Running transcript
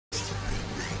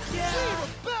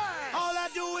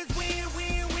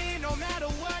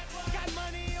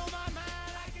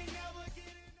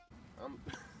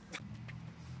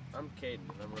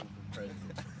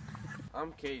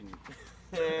I'm Kaden.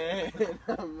 And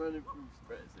I'm running for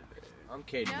president. I'm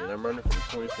Kaden, and I'm running for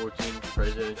the 2014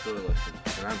 presidential election.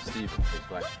 And I'm Steven, his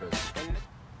vice president.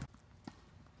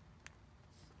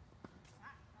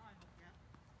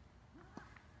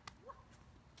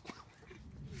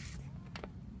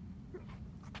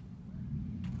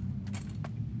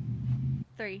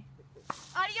 Three.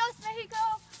 Adios, Mexico!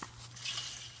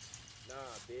 Nah,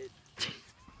 bitch. Did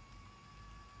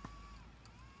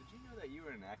you know that you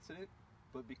were in an accident?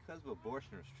 But because of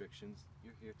abortion restrictions,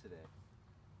 you're here today.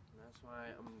 And that's why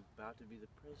I'm about to be the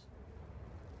president.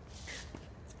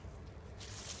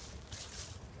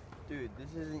 Dude, this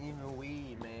isn't even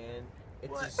weed, man.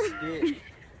 It's a stick.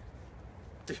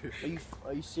 Dude.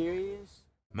 Are you serious?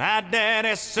 My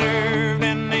daddy served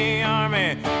in the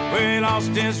army, where he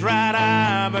lost his right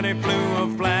eye, but he flew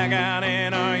a flag out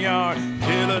in our yard.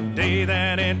 Till the day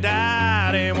that he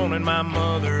died, he wanted my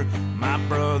mother, my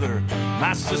brother,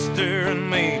 my sister and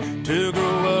me to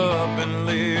grow up and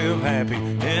live happy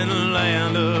in the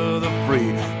land of the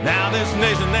free. Now this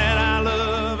nation that